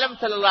دو عالم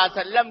صلی اللہ علیہ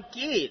وسلم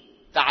کی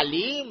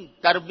تعلیم،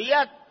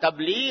 تربیت،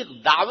 تبلیغ،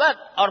 دعوت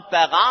اور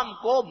پیغام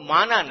کو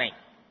مانا نہیں،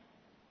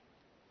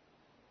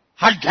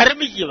 ہر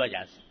دھرمی کی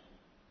وجہ سے،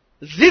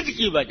 ضد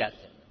کی وجہ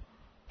سے.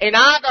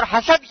 عناد اور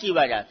حسد کی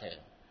وجہ سے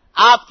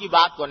آپ کی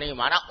بات کو نہیں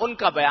مانا، ان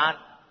کا بیان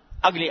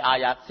اگلی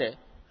آیات سے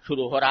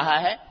شروع ہو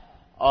رہا ہے،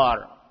 اور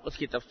اس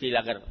کی تفصیل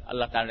اگر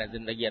اللہ تعالی نے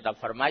زندگی عطا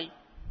فرمائی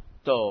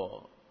تو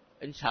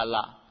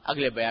انشاءاللہ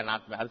اگلے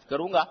بیانات میں عرض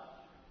کروں گا۔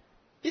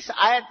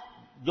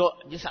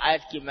 جس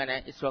آیت کی میں نے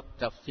اس وقت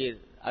تفسیر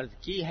عرض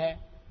کی ہے،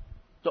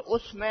 تو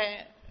اس میں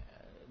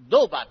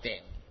دو باتیں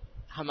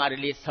ہمارے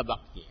لیے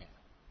سبق کی ہیں۔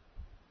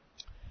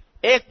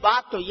 ایک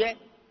بات تو یہ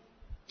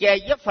کہ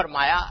یہ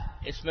فرمایا،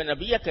 اس میں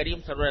نبی کریم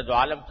صلی اللہ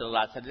علیہ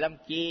وسلم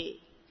کی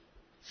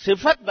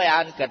صفت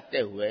بیان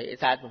کرتے ہوئے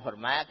اس آیت میں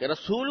فرمایا کہ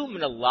رسول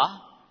من اللہ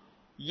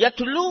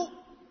یتلو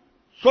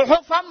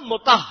صحفا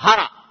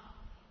مطہرہ،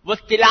 وہ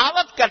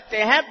تلاوت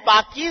کرتے ہیں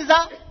پاکیزہ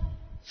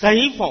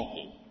صحیفوں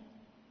کی،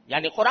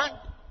 یعنی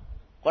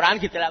قرآن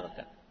کی تلاوت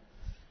کرتے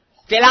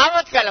ہیں۔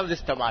 تلاوت کا لفظ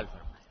استعمال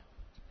فرمایا۔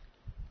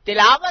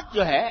 تلاوت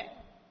جو ہے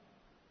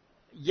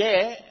یہ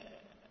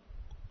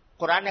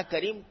قرآن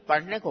کریم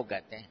پڑھنے کو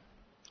کہتے ہیں۔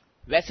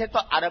 ویسے تو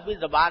عربی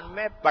زبان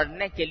میں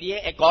پڑھنے کے لیے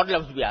ایک اور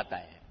لفظ بھی آتا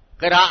ہے،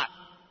 قراءت،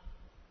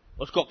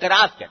 اس کو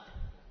قراءت کہتے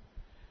ہیں۔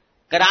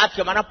 قراءت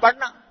کے معنی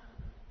پڑھنا،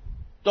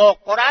 تو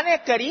قرآن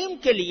کریم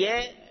کے لیے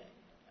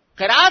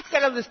قراءت کا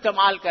لفظ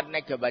استعمال کرنے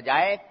کے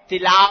بجائے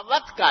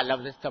تلاوت کا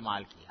لفظ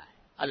استعمال کیا ہے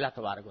اللہ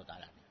تبارک و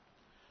تعالیٰ نے۔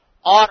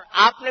 اور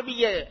آپ نے بھی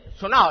یہ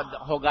سنا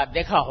ہوگا،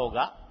 دیکھا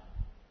ہوگا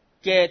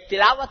کہ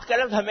تلاوت کا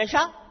لفظ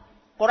ہمیشہ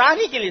قرآن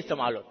ہی کے لیے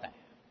استعمال ہوتا ہے،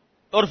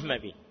 عرف میں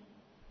بھی۔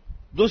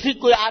 دوسری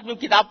کوئی آدمی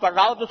کتاب پڑھ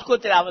رہا ہو تو اس کو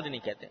تلاوت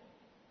نہیں کہتے،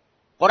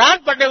 قرآن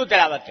پڑھنے کو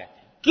تلاوت کہتے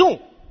ہیں۔ کیوں؟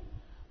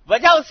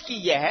 وجہ اس کی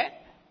یہ ہے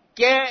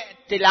کہ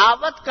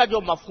تلاوت کا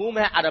جو مفہوم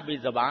ہے عربی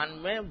زبان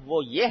میں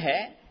وہ یہ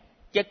ہے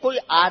کہ کوئی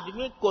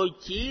آدمی کوئی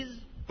چیز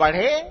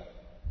پڑھے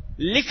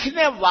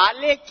لکھنے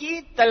والے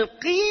کی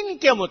تلقین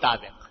کے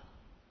مطابق،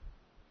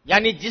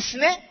 یعنی جس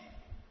نے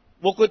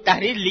وہ کوئی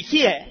تحریر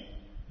لکھی ہے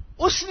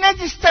اس نے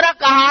جس طرح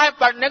کہا ہے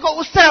پڑھنے کو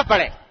اس طرح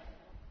پڑھے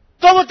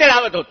تو وہ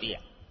تلاوت ہوتی ہے۔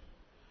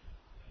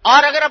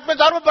 اور اگر اپنے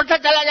دور میں پڑھتا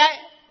چلا جائے،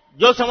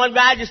 جو سمجھ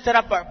میں آئے جس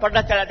طرح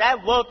پڑھتا چلا جائے،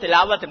 وہ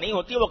تلاوت نہیں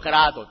ہوتی، وہ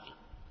قراءت ہوتی۔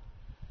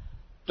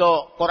 تو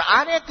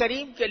قرآن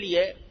کریم کے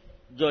لیے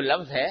جو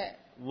لفظ ہے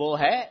وہ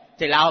ہے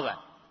تلاوت۔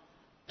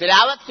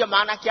 تلاوت کے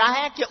معنی کیا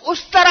ہے کہ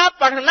اس طرح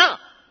پڑھنا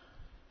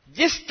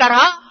جس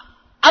طرح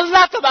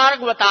اللہ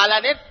تبارک و تعالی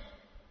نے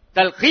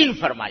تلقین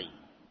فرمائی۔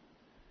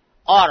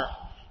 اور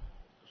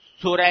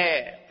سورہ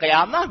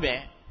قیامہ میں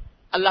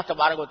اللہ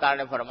تبارک و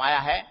تعالی نے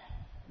فرمایا ہے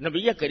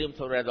نبی کریم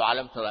صلی اللہ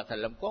علیہ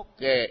وسلم کو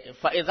کہ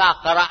فَإِذَا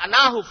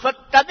قَرَأْنَاهُ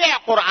فَاتَّبِعْ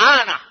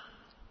قُرْآنَهُ،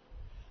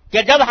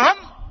 کہ جب ہم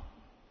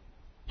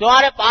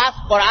تمہارے پاس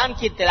قرآن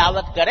کی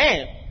تلاوت کریں،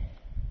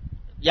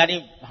 یعنی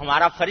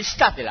ہمارا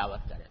فرشتہ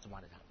تلاوت کرے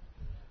تمہارے ساتھ،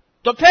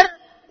 تو پھر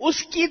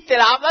اس کی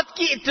تلاوت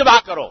کی اتباع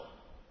کرو،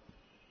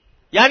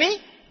 یعنی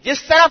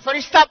جس طرح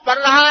فرشتہ پڑھ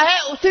رہا ہے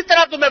اسی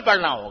طرح تمہیں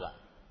پڑھنا ہوگا۔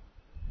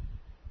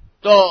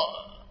 تو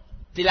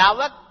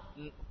تلاوت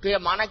کے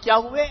معنی کیا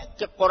ہوئے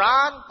کہ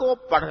قرآن کو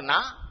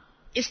پڑھنا،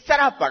 اس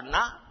طرح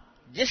پڑھنا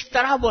جس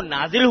طرح وہ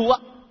نازل ہوا،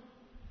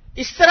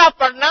 اس طرح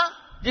پڑھنا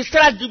جس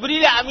طرح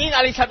جبریل امین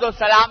علیہ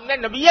السلام نے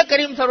نبی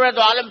کریم صلی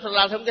اللہ علیہ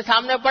وسلم کے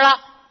سامنے پڑھا،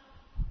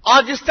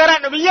 اور جس طرح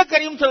نبی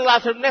کریم صلی اللہ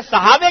علیہ وسلم نے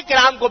صحابہ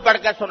کرام کو پڑھ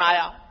کر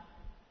سنایا،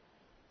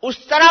 اس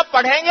طرح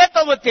پڑھیں گے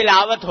تو وہ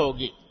تلاوت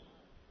ہوگی۔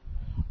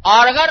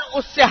 اور اگر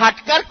اس سے ہٹ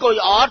کر کوئی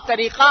اور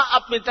طریقہ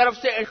اپنی طرف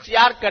سے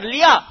اختیار کر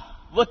لیا،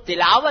 وہ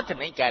تلاوت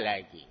نہیں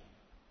کہلائے گی،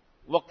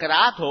 وہ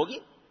قراءت ہوگی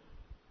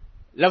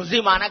لفظی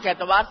معنی کے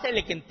اعتبار سے،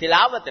 لیکن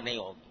تلاوت نہیں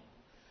ہوگی۔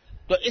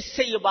 تو اس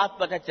سے یہ بات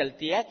پتہ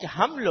چلتی ہے کہ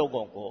ہم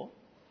لوگوں کو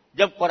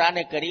جب قرآن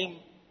کریم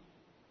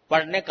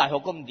پڑھنے کا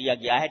حکم دیا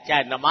گیا ہے،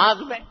 چاہے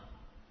نماز میں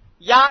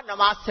یا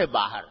نماز سے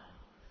باہر،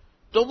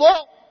 تو وہ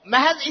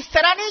محض اس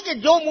طرح نہیں کہ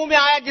جو منہ میں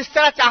آیا جس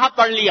طرح چاہا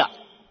پڑھ لیا،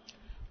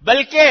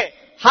 بلکہ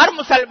ہر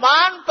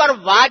مسلمان پر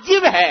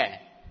واجب ہے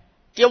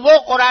کہ وہ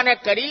قرآن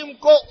کریم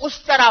کو اس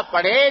طرح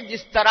پڑھے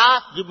جس طرح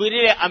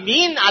جبریل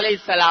امین علیہ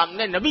السلام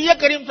نے نبی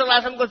کریم صلی اللہ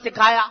علیہ وسلم کو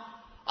سکھایا،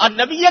 اور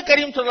نبی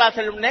کریم صلی اللہ علیہ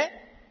وسلم نے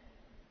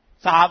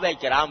صحابہ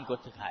کرام کو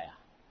سکھایا۔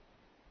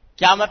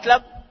 کیا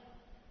مطلب؟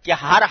 کہ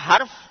ہر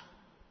حرف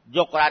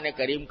جو قرآن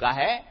کریم کا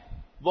ہے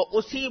وہ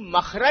اسی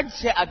مخرج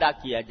سے ادا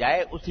کیا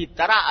جائے، اسی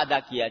طرح ادا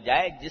کیا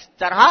جائے جس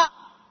طرح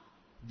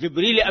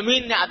جبریل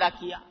امین نے ادا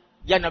کیا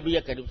یا نبی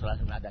کریم صلی اللہ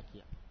علیہ وسلم نے ادا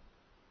کیا۔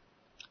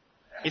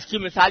 اس کی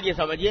مثال یہ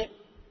سمجھیے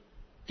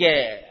کہ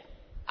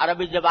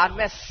عربی زبان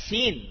میں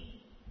سین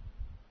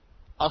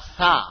اور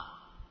سا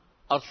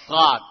اور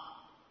صاد،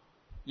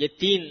 یہ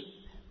تین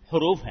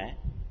حروف ہیں،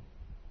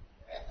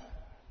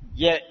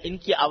 یہ ان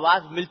کی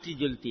آواز ملتی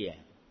جلتی ہے،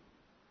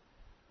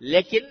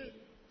 لیکن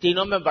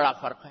تینوں میں بڑا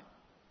فرق ہے۔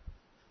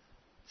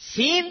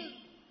 سین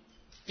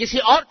کسی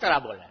اور طرح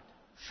بولا ہے،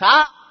 سا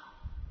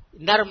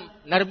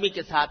نرمی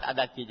کے ساتھ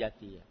ادا کی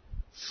جاتی ہے،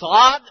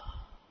 صاد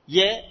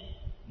یہ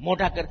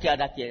موٹا کر کے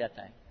ادا کیا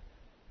جاتا ہے۔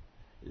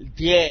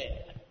 یہ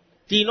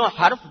تینوں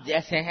حرف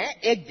جیسے ہیں،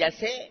 ایک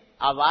جیسے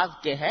آواز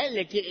کے ہیں،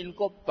 لیکن ان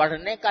کو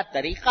پڑھنے کا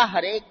طریقہ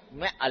ہر ایک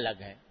میں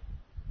الگ ہے۔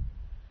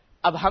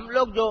 اب ہم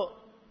لوگ جو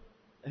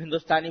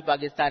ہندوستانی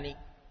پاکستانی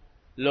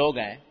لوگ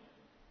ہیں،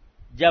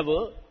 جب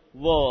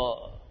وہ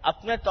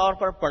اپنے طور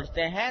پر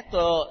پڑھتے ہیں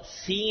تو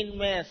سین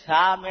میں،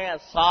 سا میں،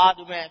 صاد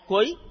میں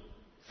کوئی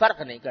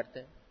فرق نہیں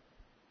کرتے.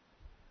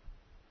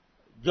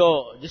 جو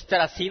جس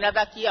طرح سین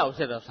ادا کیا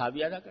اسی طرح سا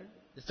بھی ادا کر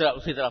دیا،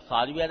 اسی طرح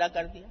صاد بھی ادا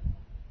کر دیا،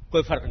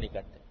 کوئی فرق نہیں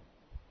کرتے.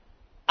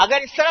 اگر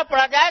اس طرح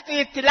پڑھا جائے تو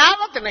یہ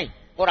تلاوت نہیں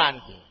قرآن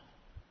کی،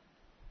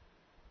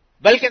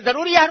 بلکہ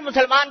ضروری ہے ہر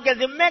مسلمان کے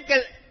ذمے کے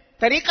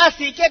طریقہ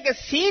سیکھے کہ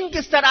سین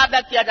کس طرح ادا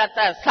کیا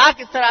جاتا ہے، سا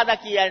کس طرح ادا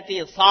کی جاتی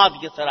ہے،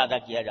 صاد کس طرح ادا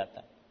کیا جاتا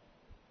ہے.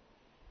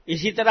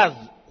 اسی طرح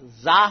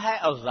زا ہے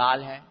اور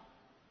زال ہے،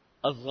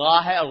 اور غا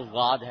ہے اور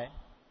غاد ہے،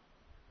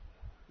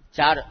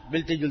 چار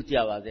ملتی جلتی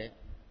آوازیں.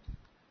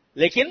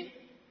 لیکن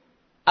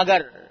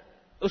اگر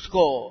اس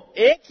کو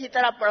ایک ہی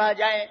طرح پڑھا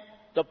جائے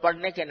تو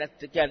پڑھنے کے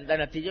اندر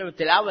نتیجے میں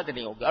تلاوت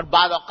نہیں ہوگی، اور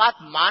بعض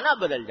اوقات معنی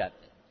بدل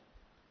جاتے ہیں.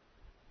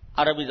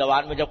 عربی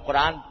زبان میں جب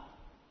قرآن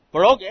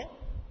پڑھو گے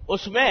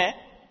اس میں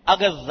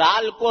اگر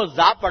زال کو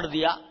زا پڑھ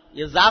دیا،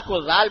 یا زا کو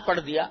زال پڑھ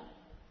دیا،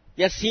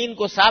 یا سین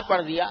کو سا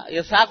پڑھ دیا،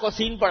 یا سا کو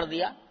سین پڑھ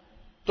دیا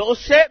تو اس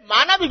سے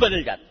معنی بھی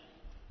بدل جاتا.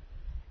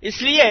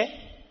 اس لیے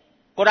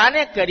قرآن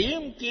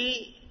کریم کی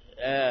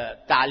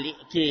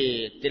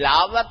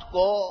تلاوت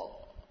کو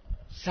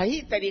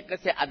صحیح طریقے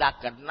سے ادا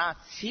کرنا،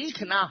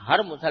 سیکھنا ہر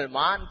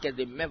مسلمان کے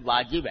ذمہ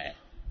واجب ہے.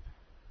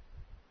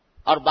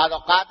 اور بعض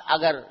اوقات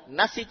اگر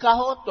نہ سیکھا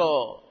ہو تو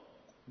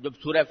جب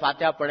سورہ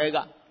فاتحہ پڑھے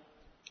گا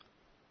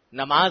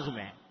نماز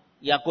میں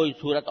یا کوئی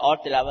سورت اور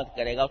تلاوت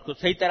کرے گا، اس کو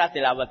صحیح طرح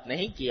تلاوت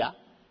نہیں کیا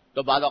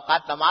تو بعض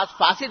اوقات نماز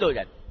فاسد ہو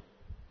جاتی،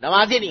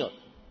 نماز ہی نہیں ہوتی.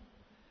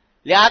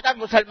 لہذا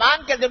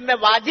مسلمان کے ذمہ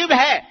واجب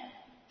ہے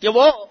کہ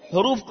وہ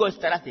حروف کو اس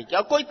طرح سیکھے.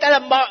 اور کوئی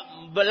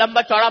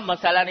لمبا چوڑا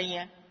مسئلہ نہیں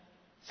ہے،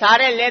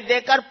 سارے لے دے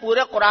کر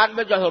پورے قرآن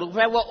میں جو حروف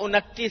ہیں وہ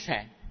 29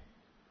 ہیں،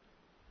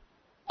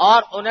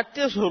 اور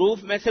 29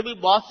 حروف میں سے بھی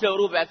بہت سے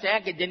حروف ایسے ہیں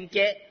کہ جن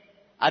کے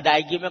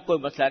ادائیگی میں کوئی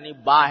مسئلہ نہیں.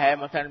 با ہے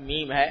مثلا،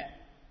 میم ہے،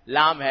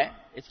 لام ہے،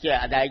 اس کی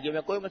ادائیگی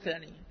میں کوئی مسئلہ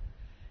نہیں ہے.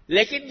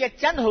 لیکن یہ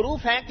چند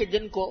حروف ہیں کہ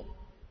جن کو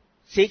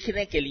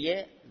سیکھنے کے لیے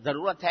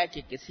ضرورت ہے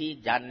کہ کسی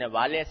جاننے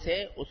والے سے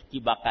اس کی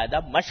باقاعدہ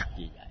مشق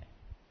کی جائے.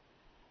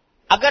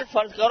 اگر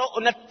فرض کرو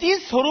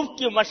 29 حروف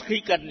کی مشق ہی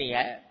کرنی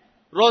ہے،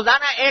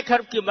 روزانہ ایک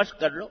حرف کی مشق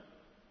کر لو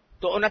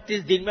تو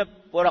 29 دن میں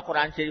پورا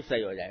قرآن شریف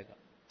صحیح ہو جائے گا.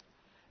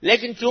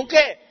 لیکن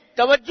چونکہ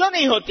توجہ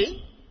نہیں ہوتی،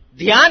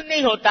 دھیان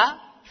نہیں ہوتا،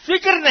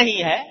 فکر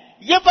نہیں ہے،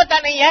 یہ پتہ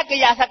نہیں ہے کہ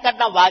یہ ایسا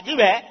کرنا واجب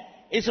ہے،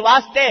 اس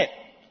واسطے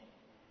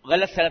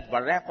غلط سلط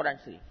پڑھ رہے ہیں قرآن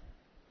شریف،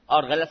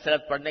 اور غلط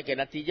سلط پڑھنے کے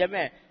نتیجے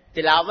میں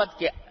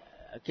تلاوت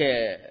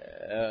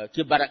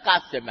کی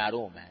برکات سے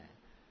محروم ہے.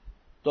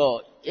 تو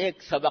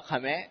ایک سبق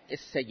ہمیں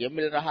اس سے یہ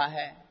مل رہا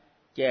ہے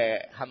کہ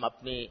ہم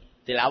اپنی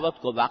تلاوت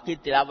کو باقی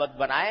تلاوت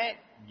بنائیں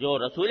جو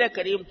رسول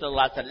کریم صلی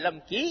اللہ علیہ وسلم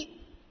کی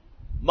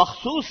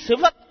مخصوص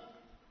صفت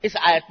اس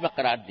آیت میں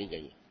قرار دی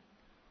گئی ہے.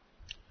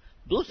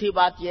 دوسری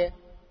بات یہ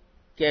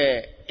کہ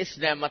اس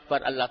نعمت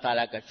پر اللہ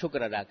تعالیٰ کا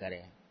شکر ادا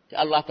کریں کہ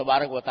اللہ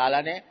تبارک و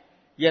تعالیٰ نے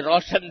یہ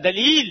روشن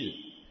دلیل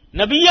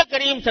نبی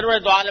کریم سرور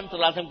دو عالم صلی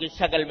اللہ علیہ وسلم کی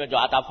شکل میں جو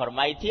عطا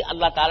فرمائی تھی،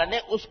 اللہ تعالیٰ نے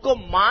اس کو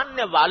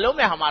ماننے والوں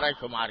میں ہمارا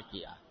شمار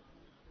کیا،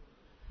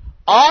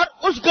 اور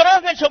اس گروہ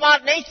میں شمار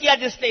نہیں کیا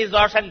جس نے اس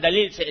روشن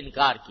دلیل سے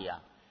انکار کیا.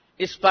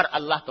 اس پر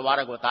اللہ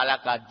تبارک و تعالیٰ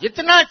کا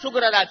جتنا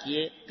شکر ادا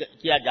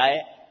کیا جائے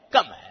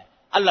کم ہے.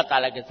 اللہ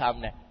تعالیٰ کے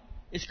سامنے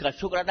اس کا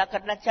شکر ادا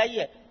کرنا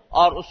چاہیے،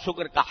 اور اس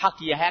شکر کا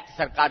حق یہ ہے کہ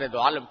سرکار دو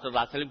عالم صلی اللہ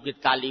علیہ وسلم کی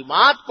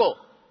تعلیمات کو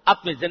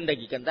اپنی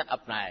زندگی کے اندر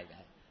اپنایا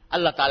جائے.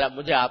 اللہ تعالیٰ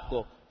مجھے آپ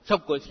کو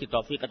سب کو اس کی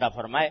توفیق عطا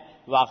فرمائے.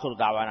 وآخر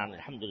دعوانا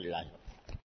الحمدللہ.